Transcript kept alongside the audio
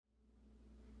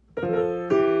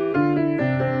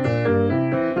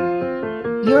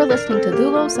You're listening to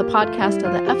Doulos, a podcast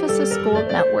of the Ephesus School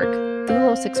Network.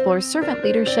 Doulos explores servant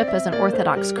leadership as an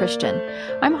Orthodox Christian.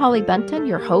 I'm Holly Benton,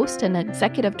 your host and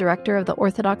Executive Director of the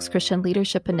Orthodox Christian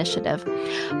Leadership Initiative.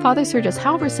 Father Sergius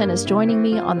Halverson is joining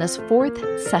me on this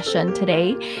fourth session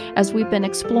today as we've been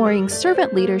exploring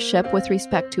servant leadership with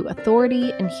respect to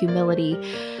authority and humility.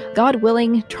 God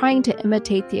willing, trying to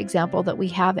imitate the example that we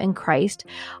have in Christ.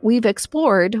 We've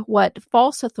explored what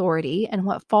false authority and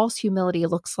what false humility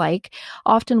looks like.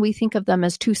 Often we think of them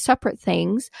as two separate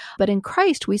things, but in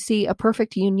Christ we see a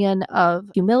perfect union of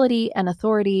humility and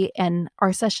authority, and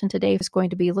our session today is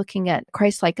going to be looking at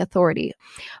Christ-like authority.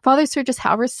 Father Sergius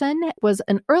Halverson was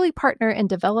an early partner in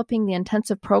developing the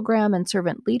intensive program in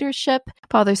servant leadership.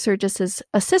 Father Sergius is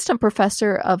assistant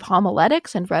professor of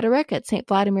homiletics and rhetoric at St.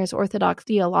 Vladimir's Orthodox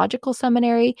Theological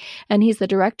Seminary, and he's the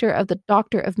director of the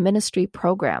Doctor of Ministry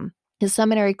program. His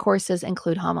seminary courses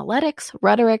include homiletics,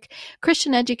 rhetoric,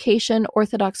 Christian education,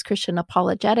 Orthodox Christian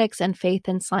apologetics, and faith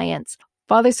and science.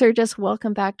 Father Sergius,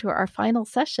 welcome back to our final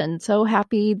session. So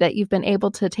happy that you've been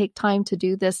able to take time to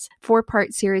do this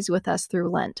four-part series with us through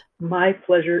Lent. My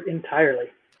pleasure entirely.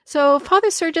 So,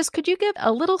 Father Sergius, could you give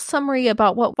a little summary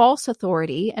about what false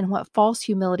authority and what false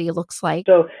humility looks like?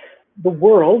 So, the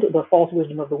world, the false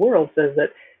wisdom of the world says that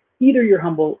either you're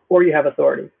humble or you have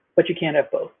authority, but you can't have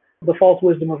both. The false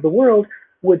wisdom of the world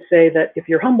would say that if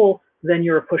you're humble, then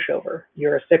you're a pushover,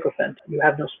 you're a sycophant, you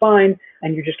have no spine,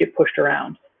 and you just get pushed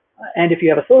around. And if you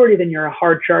have authority, then you're a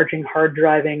hard-charging,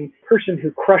 hard-driving person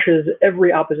who crushes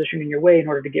every opposition in your way in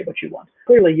order to get what you want.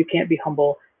 Clearly, you can't be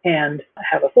humble and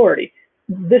have authority.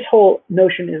 This whole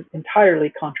notion is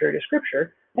entirely contrary to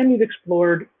Scripture, and we've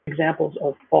explored examples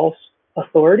of false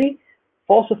authority.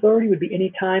 False authority would be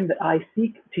any time that I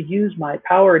seek to use my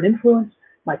power and influence,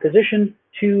 my position,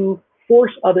 to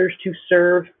force others to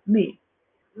serve me.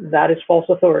 That is false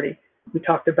authority. We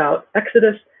talked about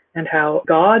Exodus and how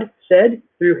God said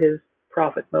through his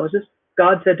prophet Moses,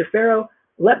 God said to Pharaoh,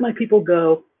 "Let my people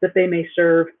go that they may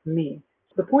serve me."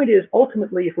 The point is,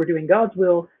 ultimately, if we're doing God's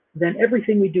will, then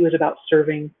everything we do is about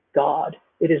serving God.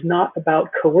 It is not about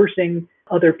coercing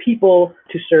other people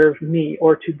to serve me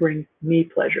or to bring me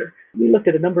pleasure. We looked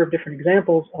at a number of different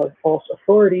examples of false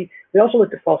authority. We also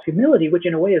looked at false humility, which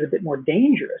in a way is a bit more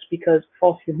dangerous because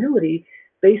false humility,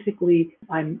 basically,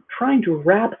 I'm trying to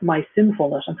wrap my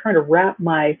sinfulness, I'm trying to wrap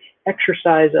my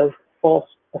exercise of false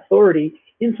authority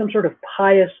in some sort of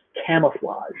pious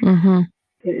camouflage. Mm-hmm.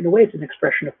 In a way, it's an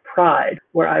expression of pride,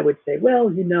 where I would say,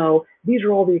 well, you know, these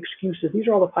are all the excuses, these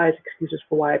are all the pious excuses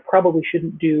for why I probably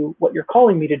shouldn't do what you're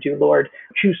calling me to do, Lord.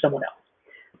 Choose someone else.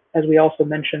 As we also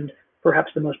mentioned,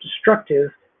 perhaps the most destructive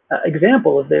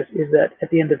example of this is that at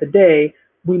the end of the day,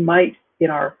 we might, in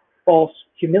our false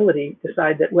humility,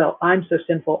 decide that, well, I'm so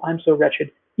sinful, I'm so wretched,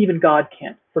 even God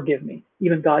can't forgive me,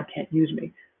 even God can't use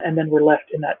me. And then we're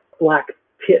left in that black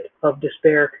pit of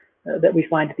despair that we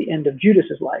find at the end of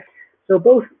Judas's life. So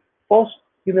both false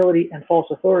humility and false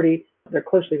authority, they're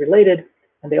closely related,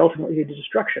 and they ultimately lead to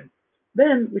destruction.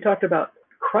 Then we talked about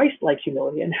Christ-like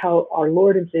humility and how our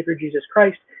Lord and Savior Jesus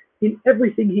Christ, in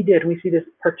everything he did, we see this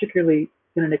particularly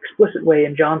in an explicit way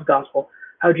in John's Gospel,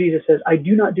 how Jesus says, "I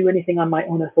do not do anything on my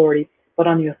own authority, but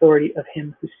on the authority of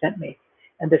him who sent me."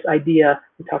 And this idea,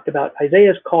 we talked about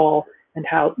Isaiah's call and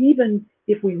how even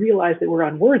if we realize that we're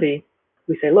unworthy,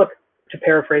 we say, look, to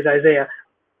paraphrase Isaiah,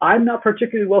 I'm not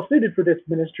particularly well suited for this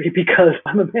ministry because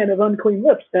I'm a man of unclean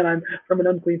lips and I'm from an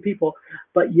unclean people.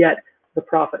 But yet the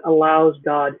prophet allows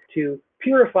God to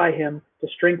purify him, to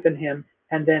strengthen him.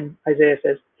 And then Isaiah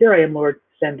says, "Here I am, Lord,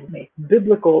 send me."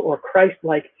 Biblical or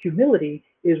Christ-like humility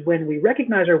is when we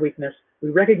recognize our weakness, we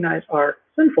recognize our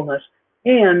sinfulness,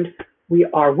 and we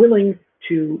are willing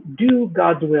to do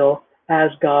God's will as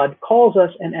God calls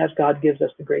us and as God gives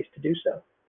us the grace to do so.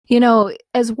 You know,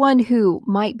 as one who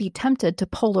might be tempted to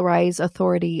polarize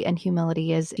authority and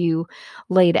humility as you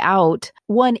laid out,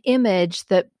 one image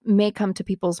that may come to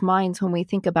people's minds when we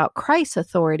think about Christ's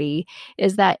authority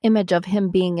is that image of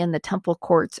him being in the temple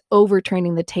courts,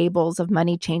 overturning the tables of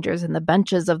money changers and the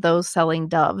benches of those selling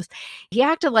doves. He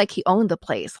acted like he owned the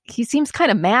place. He seems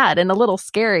kind of mad and a little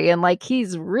scary and like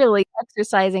he's really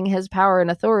exercising his power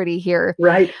and authority here.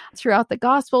 Right. Throughout the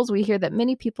Gospels, we hear that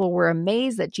many people were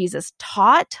amazed that Jesus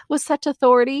taught with such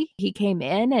authority. He came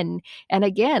in and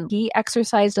again, he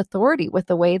exercised authority with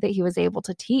the way that he was able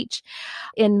to teach.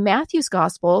 In Matthew's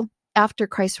Gospel, after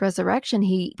Christ's resurrection,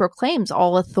 he proclaims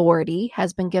all authority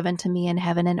has been given to me in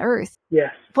heaven and earth.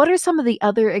 Yes. What are some of the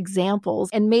other examples?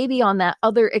 And maybe on that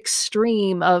other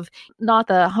extreme of not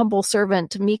the humble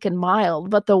servant, meek and mild,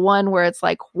 but the one where it's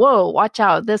like, whoa, watch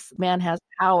out, this man has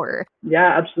power.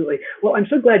 Yeah, absolutely. Well, I'm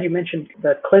so glad you mentioned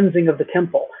the cleansing of the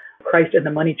temple. Christ and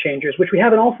the money changers, which we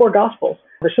have in all four Gospels.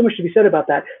 There's so much to be said about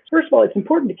that. First of all, it's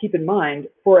important to keep in mind,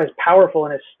 for as powerful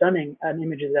and as stunning an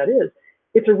image as that is,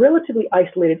 it's a relatively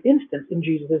isolated instance in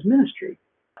Jesus' ministry.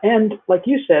 And like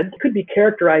you said, it could be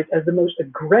characterized as the most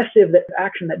aggressive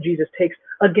action that Jesus takes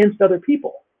against other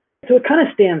people. So it kind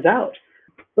of stands out.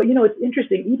 But it's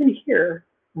interesting, even here,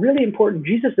 really important,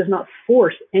 Jesus does not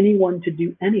force anyone to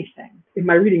do anything. In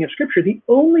my reading of Scripture, the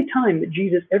only time that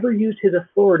Jesus ever used his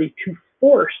authority to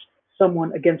force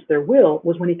someone against their will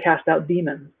was when he cast out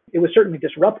demons. It was certainly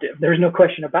disruptive. There's no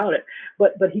question about it.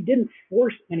 But he didn't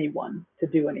force anyone to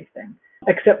do anything.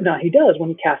 Except now he does when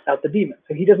he casts out the demons.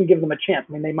 So he doesn't give them a chance.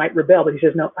 I mean, they might rebel, but he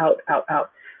says, no, out, out,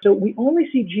 out. So we only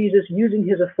see Jesus using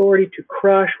his authority to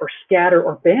crush or scatter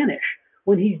or banish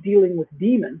when he's dealing with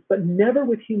demons, but never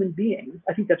with human beings.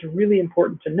 I think that's really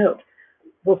important to note.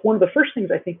 But one of the first things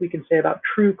I think we can say about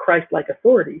true Christ-like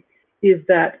authority is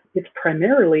that it's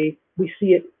primarily, we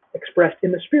see it expressed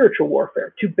in the spiritual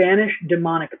warfare, to banish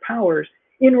demonic powers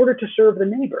in order to serve the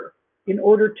neighbor, in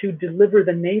order to deliver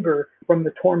the neighbor from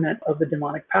the torment of the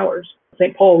demonic powers.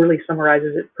 St. Paul really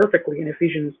summarizes it perfectly in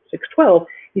Ephesians 6:12.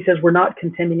 He says, we're not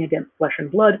contending against flesh and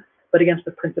blood, but against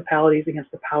the principalities,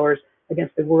 against the powers,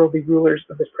 against the worldly rulers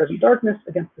of this present darkness,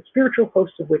 against the spiritual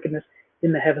hosts of wickedness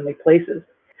in the heavenly places.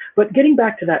 But getting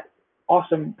back to that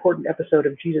awesome, important episode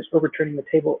of Jesus overturning the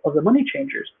table of the money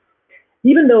changers,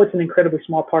 even though it's an incredibly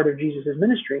small part of Jesus'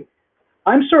 ministry,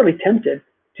 I'm sorely tempted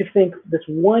to think this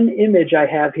one image I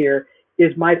have here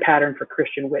is my pattern for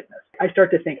Christian witness. I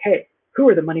start to think, hey, who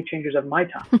are the money changers of my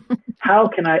time? How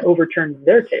can I overturn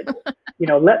their table?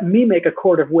 Let me make a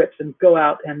cord of whips and go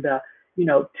out and,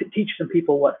 teach some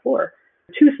people what for.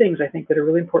 Two things I think that are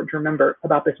really important to remember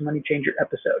about this money changer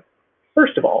episode.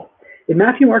 First of all, in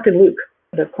Matthew, Mark, and Luke,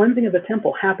 the cleansing of the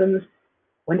temple happens.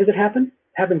 When does it happen?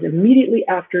 It happens immediately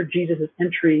after Jesus'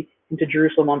 entry into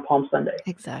Jerusalem on Palm Sunday.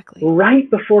 Exactly. Right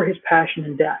before his passion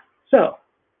and death. So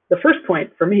the first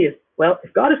point for me is, well,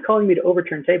 if God is calling me to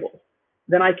overturn tables,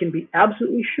 then I can be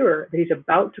absolutely sure that he's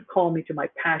about to call me to my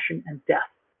passion and death.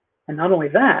 And not only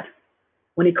that,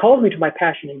 when he calls me to my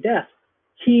passion and death,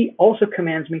 he also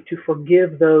commands me to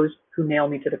forgive those who nail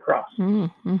me to the cross.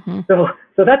 Mm-hmm. So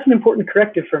that's an important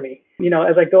corrective for me.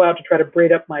 As I go out to try to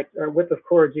braid up my whip of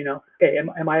cords, okay,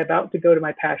 am I about to go to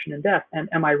my passion and death? And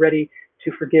am I ready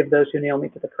to forgive those who nail me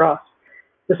to the cross?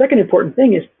 The second important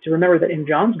thing is to remember that in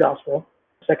John's Gospel,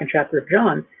 second chapter of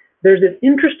John, there's this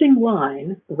interesting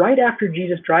line right after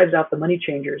Jesus drives out the money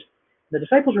changers. The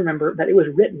disciples remember that it was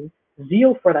written,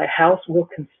 zeal for thy house will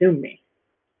consume me.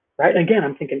 Right? And again,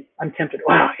 I'm thinking, I'm tempted.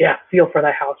 Wow, yeah, zeal for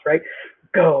thy house, right?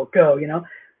 Go,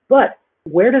 But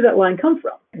where does that line come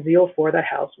from? Zeal for thy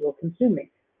house will consume me.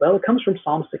 Well, it comes from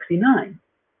Psalm 69.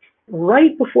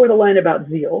 Right before the line about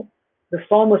zeal, the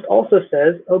psalmist also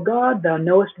says, O God, thou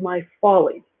knowest my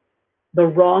folly. The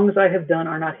wrongs I have done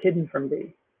are not hidden from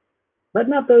thee. Let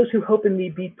not those who hope in thee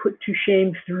be put to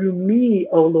shame through me,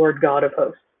 O Lord God of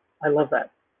hosts. I love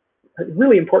that. It's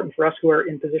really important for us who are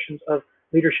in positions of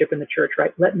leadership in the church,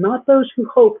 right? Let not those who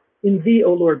hope in thee,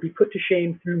 O Lord, be put to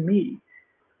shame through me.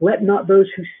 Let not those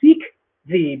who seek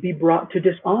thee be brought to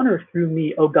dishonor through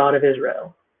me, O God of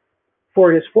Israel.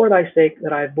 For it is for thy sake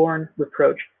that I have borne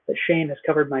reproach, that shame has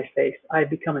covered my face. I have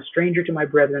become a stranger to my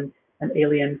brethren, an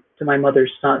alien to my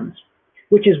mother's sons.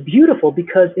 Which is beautiful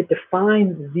because it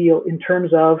defines zeal in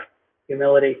terms of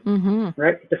humility,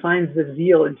 right? It defines the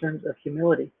zeal in terms of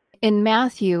humility. In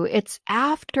Matthew, it's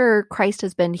after Christ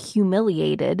has been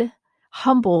humiliated,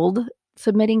 humbled,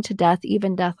 submitting to death,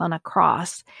 even death on a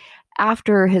cross.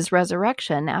 After his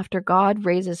resurrection, after God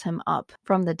raises him up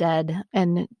from the dead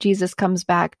and Jesus comes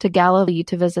back to Galilee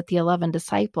to visit the 11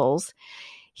 disciples,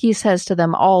 he says to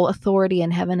them, all authority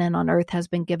in heaven and on earth has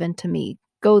been given to me.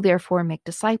 Go therefore and make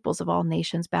disciples of all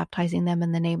nations, baptizing them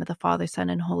in the name of the Father, Son,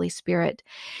 and Holy Spirit,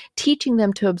 teaching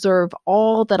them to observe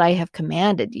all that I have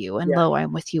commanded you. And lo, I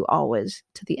am with you always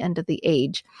to the end of the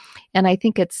age. And I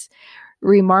think it's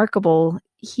remarkable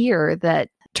here that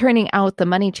turning out the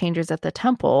money changers at the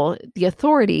temple, the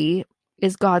authority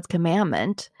is God's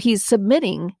commandment. He's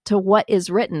submitting to what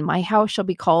is written. My house shall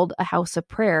be called a house of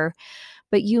prayer,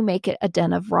 but you make it a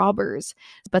den of robbers.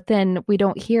 But then we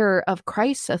don't hear of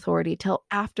Christ's authority till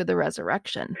after the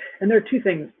resurrection. And there are two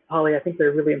things, Holly, I think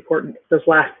they're really important. Those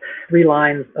last 3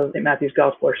 lines of Matthew's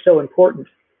Gospel are so important.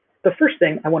 The first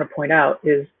thing I want to point out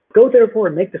is, go therefore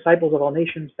and make disciples of all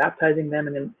nations, baptizing them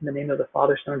in the name of the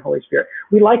Father, Son, and Holy Spirit.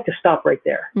 We like to stop right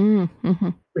there. Mm-hmm.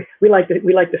 We like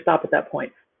to stop at that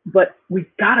point. But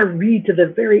we've got to read to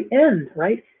the very end,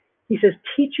 right? He says,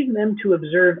 teaching them to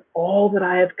observe all that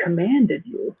I have commanded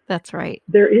you. That's right.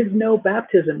 There is no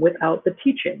baptism without the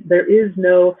teaching. There is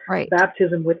no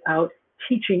baptism without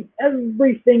teaching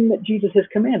everything that Jesus has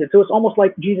commanded. So it's almost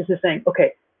like Jesus is saying,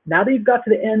 okay, now that you've got to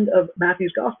the end of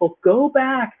Matthew's gospel, go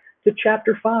back to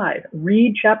chapter 5.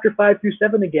 Read chapter 5 through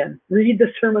 7 again. Read the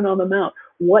Sermon on the Mount.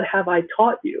 What have I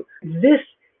taught you? This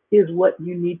is what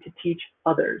you need to teach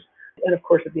others. And of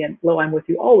course, at the end, lo, I'm with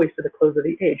you always to the close of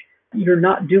the age. You're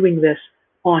not doing this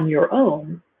on your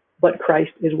own, but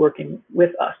Christ is working with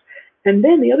us. And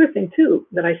then the other thing, too,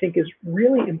 that I think is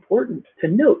really important to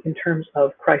note in terms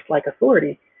of Christ-like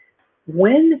authority,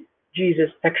 when Jesus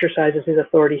exercises his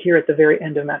authority here at the very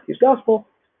end of Matthew's gospel,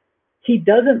 he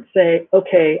doesn't say,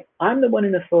 okay, I'm the one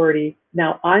in authority.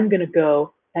 Now I'm going to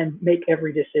go and make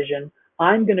every decision.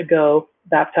 I'm going to go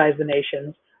baptize the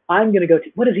nations. I'm going to go.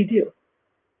 What does he do?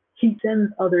 He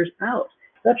sends others out.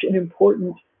 Such an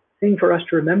important thing for us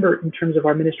to remember in terms of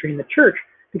our ministry in the church,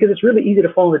 because it's really easy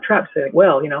to fall in the trap saying,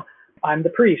 well, I'm the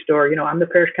priest, or, I'm the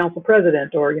parish council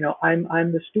president, or,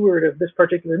 I'm the steward of this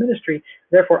particular ministry,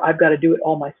 therefore I've got to do it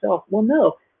all myself. Well,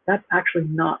 no, that's actually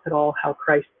not at all how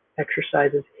Christ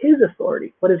exercises his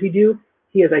authority. What does he do?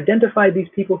 He has identified these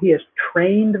people. He has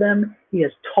trained them. He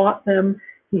has taught them.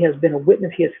 He has been a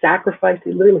witness. He has sacrificed.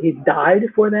 He died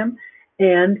for them.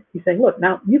 And he's saying, look,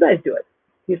 now you guys do it.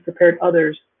 He's prepared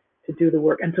others to do the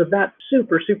work. And so that's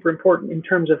super, super important in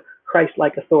terms of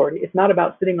Christ-like authority. It's not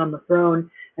about sitting on the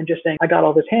throne and just saying, I got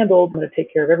all this handled, I'm going to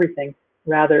take care of everything.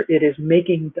 Rather, it is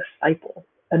making disciples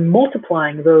and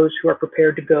multiplying those who are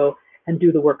prepared to go and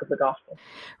do the work of the gospel.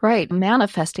 Right.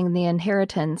 Manifesting the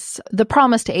inheritance, the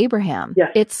promise to Abraham.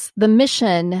 Yes. It's the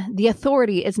mission. The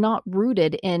authority is not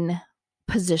rooted in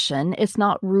position. It's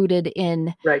not rooted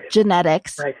in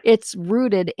genetics. Right. It's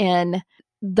rooted in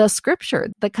the scripture,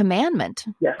 the commandment,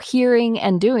 hearing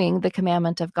and doing the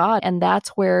commandment of God. And that's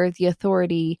where the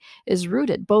authority is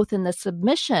rooted, both in the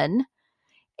submission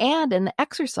and in the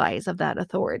exercise of that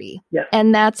authority. Yes.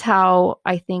 And that's how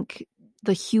I think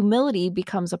the humility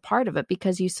becomes a part of it,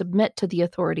 because you submit to the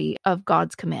authority of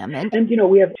God's commandment. And,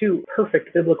 we have two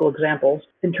perfect biblical examples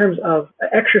in terms of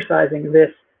exercising this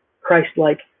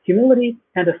Christ-like humility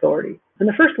and authority. And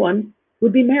the first one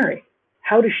would be Mary.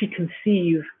 How does she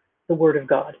conceive the word of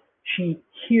God? She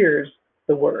hears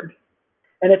the word.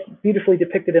 And it's beautifully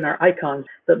depicted in our icons,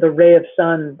 that the ray of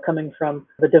sun coming from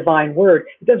the divine word,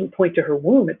 it doesn't point to her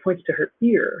womb, it points to her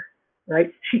ear,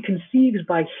 right? She conceives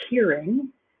by hearing,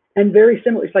 and very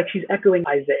similar, it's like she's echoing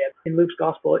Isaiah. In Luke's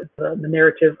gospel, it's the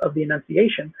narrative of the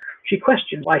Annunciation. She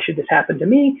questions, why should this happen to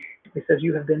me? He says,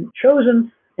 you have been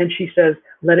chosen. And she says,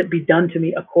 let it be done to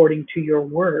me according to your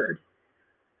word.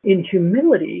 In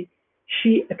humility,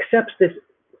 she accepts this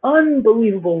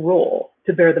unbelievable role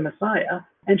to bear the Messiah.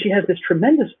 And she has this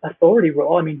tremendous authority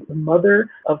role. I mean, the mother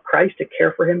of Christ, to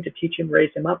care for him, to teach him,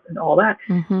 raise him up, and all that.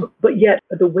 Mm-hmm. But yet,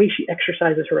 the way she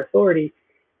exercises her authority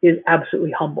is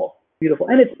absolutely humble, beautiful.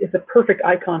 And it's a perfect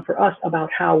icon for us about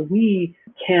how we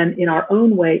can, in our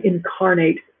own way,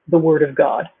 incarnate the word of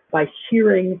God. By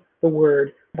hearing the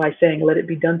word, by saying, let it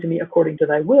be done to me according to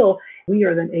thy will, we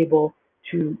are then able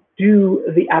to do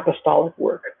the apostolic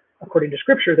work. According to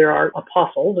Scripture, there are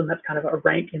apostles, and that's kind of a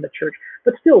rank in the church.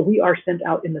 But still, we are sent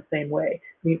out in the same way.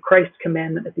 I mean, Christ's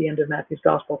commandment at the end of Matthew's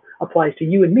gospel applies to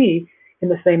you and me in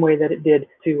the same way that it did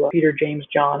to Peter, James,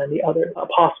 John, and the other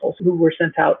apostles who were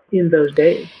sent out in those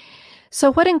days.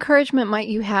 So what encouragement might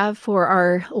you have for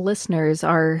our listeners,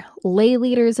 our lay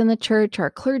leaders in the church, our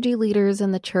clergy leaders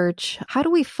in the church? How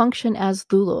do we function as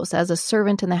doulos, as a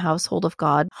servant in the household of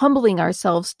God, humbling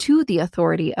ourselves to the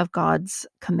authority of God's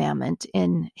commandment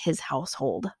in his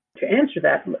household? To answer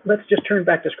that, let's just turn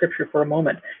back to Scripture for a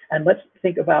moment, and let's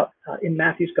think about, in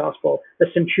Matthew's gospel, the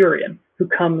centurion who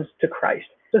comes to Christ.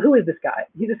 So who is this guy?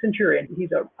 He's a centurion.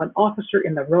 He's an officer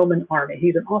in the Roman army.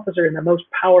 He's an officer in the most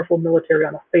powerful military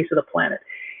on the face of the planet.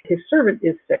 His servant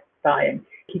is sick, dying.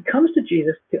 He comes to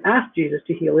Jesus to ask Jesus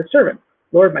to heal his servant.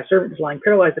 Lord, my servant is lying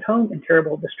paralyzed at home in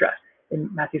terrible distress,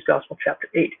 in Matthew's Gospel, chapter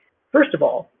 8. First of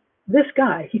all, this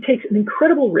guy, he takes an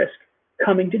incredible risk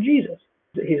coming to Jesus.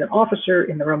 He's an officer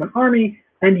in the Roman army,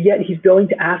 and yet he's going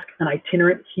to ask an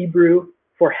itinerant Hebrew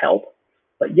for help.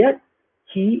 But yet,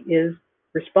 he is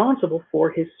responsible for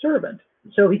his servant.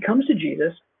 So he comes to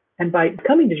Jesus, and by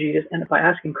coming to Jesus and by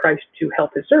asking Christ to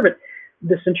help his servant,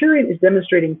 the centurion is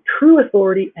demonstrating true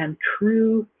authority and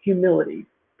true humility.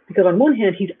 Because on one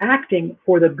hand, he's acting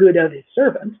for the good of his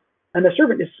servant, and the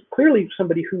servant is clearly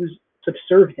somebody who's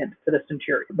subservient to the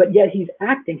centurion. But yet he's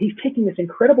taking this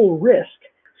incredible risk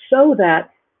so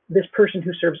that this person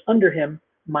who serves under him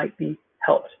might be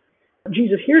helped.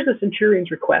 Jesus hears the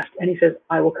centurion's request, and he says,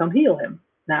 I will come heal him.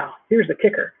 Now, here's the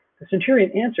kicker. The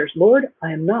centurion answers, Lord,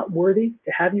 I am not worthy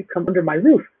to have you come under my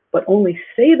roof, but only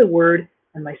say the word,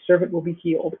 and my servant will be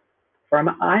healed. For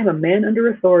I am a man under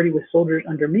authority with soldiers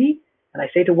under me, and I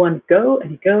say to one, go,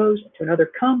 and he goes, to another,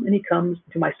 come, and he comes,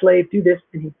 to my slave, do this,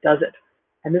 and he does it.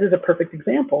 And this is a perfect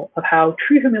example of how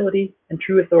true humility and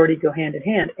true authority go hand in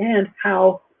hand, and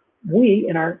how we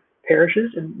in our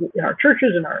parishes, and in our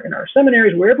churches, in our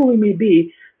seminaries, wherever we may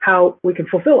be, how we can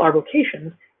fulfill our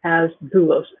vocations as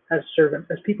doulos, as servants,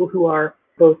 as people who are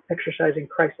both exercising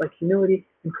Christ-like humility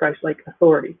and Christ-like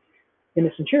authority. In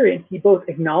the centurion, he both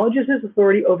acknowledges his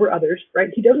authority over others, right?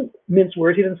 He doesn't mince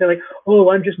words. He doesn't say like, oh,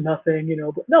 I'm just nothing,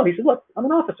 But no, he says, look, I'm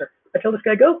an officer. I tell this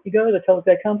guy go, he goes. I tell this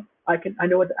guy come, I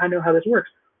know how this works.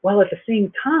 While at the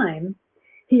same time,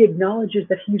 he acknowledges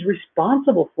that he's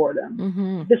responsible for them.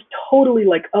 Mm-hmm. This totally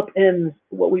upends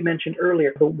what we mentioned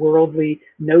earlier, the worldly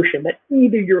notion that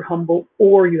either you're humble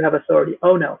or you have authority.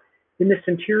 Oh no. In the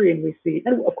centurion we see,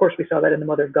 and of course we saw that in the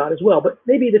Mother of God as well, but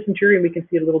maybe the centurion we can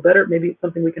see it a little better. Maybe it's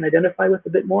something we can identify with a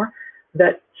bit more,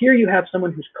 that here you have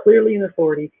someone who's clearly in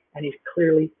authority and he's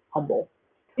clearly humble.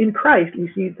 In Christ,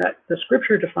 we see that the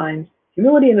scripture defines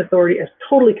humility and authority as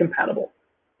totally compatible.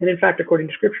 And in fact, according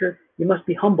to scripture, you must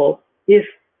be humble if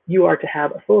you are to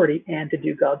have authority and to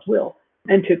do God's will.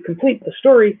 And to complete the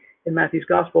story in Matthew's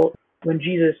gospel, when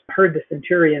Jesus heard the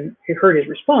centurion, he heard his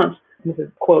response, and this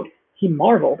is, quote, he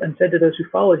marveled and said to those who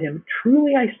followed him,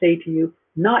 truly I say to you,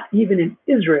 not even in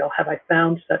Israel have I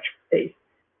found such faith.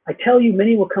 I tell you,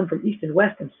 many will come from east and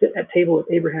west and sit at table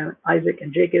with Abraham, Isaac,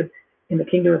 and Jacob in the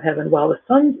kingdom of heaven, while the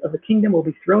sons of the kingdom will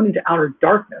be thrown into outer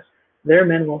darkness. There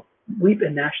men will weep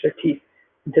and gnash their teeth.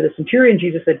 And to the centurion,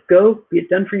 Jesus said, go, be it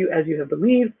done for you as you have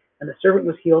believed. And the servant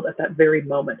was healed at that very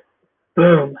moment.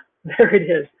 Boom. There it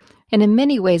is. And in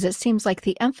many ways, it seems like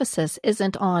the emphasis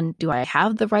isn't on, do I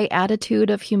have the right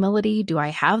attitude of humility? Do I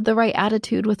have the right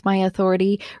attitude with my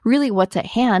authority? Really, what's at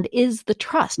hand is the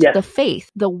trust, Yes. the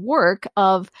faith, the work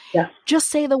of just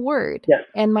say the word,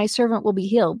 and my servant will be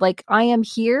healed. Like, I am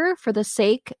here for the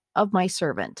sake of my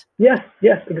servant. Yes,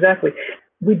 exactly.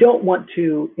 We don't want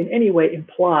to in any way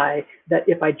imply that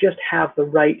if I just have the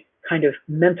right kind of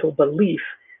mental belief,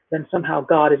 then somehow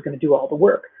God is going to do all the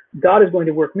work. God is going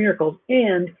to work miracles,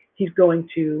 and he's going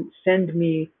to send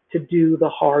me to do the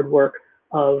hard work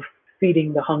of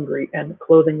feeding the hungry and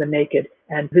clothing the naked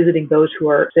and visiting those who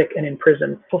are sick and in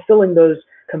prison, fulfilling those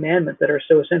commandments that are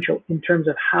so essential in terms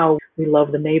of how we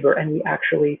love the neighbor and we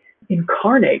actually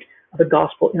incarnate the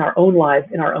gospel in our own lives,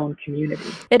 in our own community.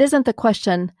 It isn't the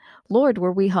question, Lord,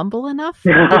 were we humble enough?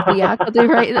 Did we act with the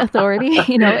right authority?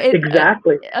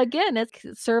 Exactly. Again,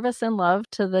 it's service and love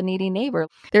to the needy neighbor.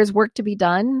 There's work to be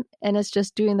done, and it's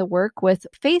just doing the work with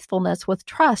faithfulness, with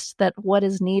trust that what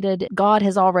is needed, God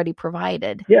has already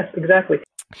provided. Yes, exactly.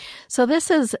 So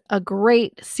this is a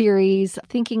great series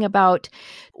thinking about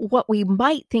what we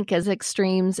might think as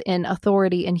extremes in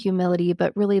authority and humility,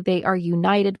 but really they are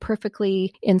united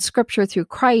perfectly in Scripture through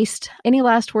Christ. Any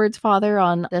last words, Father,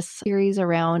 on this series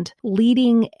around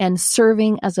leading and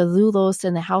serving as a doulos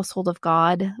in the household of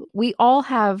God? We all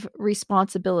have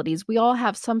responsibilities. We all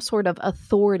have some sort of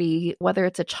authority, whether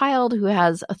it's a child who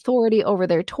has authority over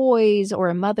their toys or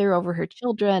a mother over her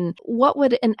children. What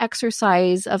would an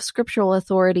exercise of scriptural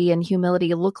authority and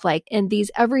humility look like in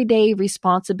these everyday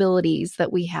responsibilities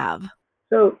that we have?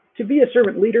 So to be a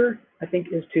servant leader, I think,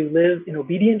 is to live in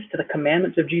obedience to the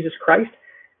commandments of Jesus Christ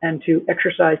and to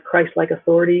exercise Christ-like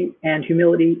authority and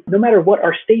humility, no matter what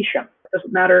our station. It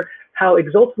doesn't matter how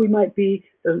exalted we might be.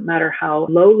 It doesn't matter how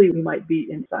lowly we might be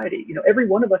in society. Every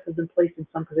one of us has been placed in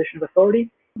some position of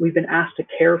authority. We've been asked to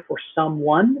care for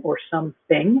someone or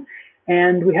something,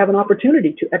 and we have an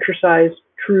opportunity to exercise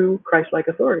true Christ-like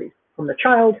authority. From the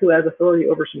child who has authority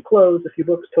over some clothes, a few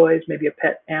books, toys, maybe a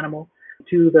pet animal,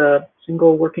 to the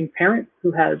single working parent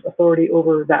who has authority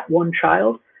over that one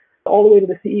child, all the way to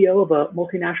the CEO of a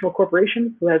multinational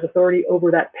corporation who has authority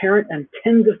over that parent and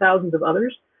tens of thousands of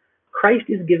others. Christ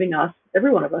is giving us,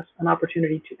 every one of us, an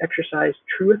opportunity to exercise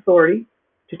true authority,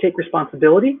 to take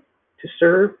responsibility, to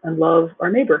serve and love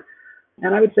our neighbor.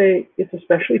 And I would say it's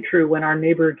especially true when our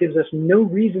neighbor gives us no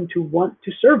reason to want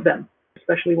to serve them,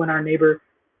 especially when our neighbor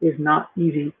is not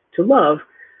easy to love.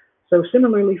 So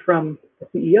similarly, from the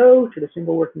CEO to the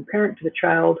single working parent to the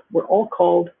child, we're all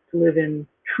called to live in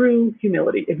true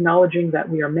humility, acknowledging that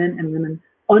we are men and women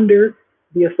under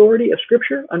the authority of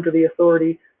Scripture, under the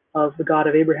authority of the God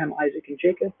of Abraham, Isaac, and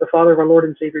Jacob, the Father of our Lord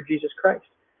and Savior, Jesus Christ.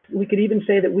 We could even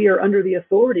say that we are under the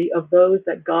authority of those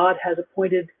that God has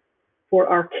appointed for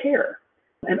our care.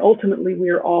 And ultimately, we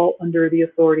are all under the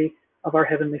authority of our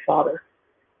Heavenly Father.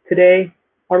 Today,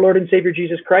 our Lord and Savior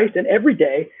Jesus Christ, and every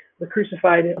day, the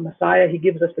crucified Messiah, he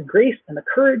gives us the grace and the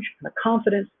courage and the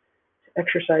confidence to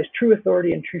exercise true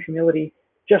authority and true humility,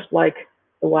 just like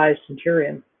the wise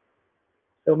centurion.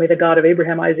 So may the God of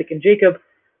Abraham, Isaac, and Jacob,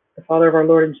 the Father of our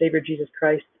Lord and Savior Jesus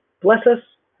Christ, bless us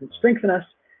and strengthen us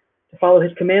to follow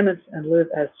his commandments and live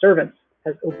as servants,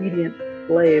 as obedient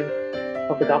slaves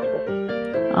of the gospel.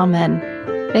 Amen.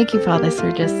 Thank you, Father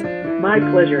Sergius. My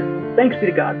pleasure. Thanks be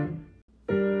to God.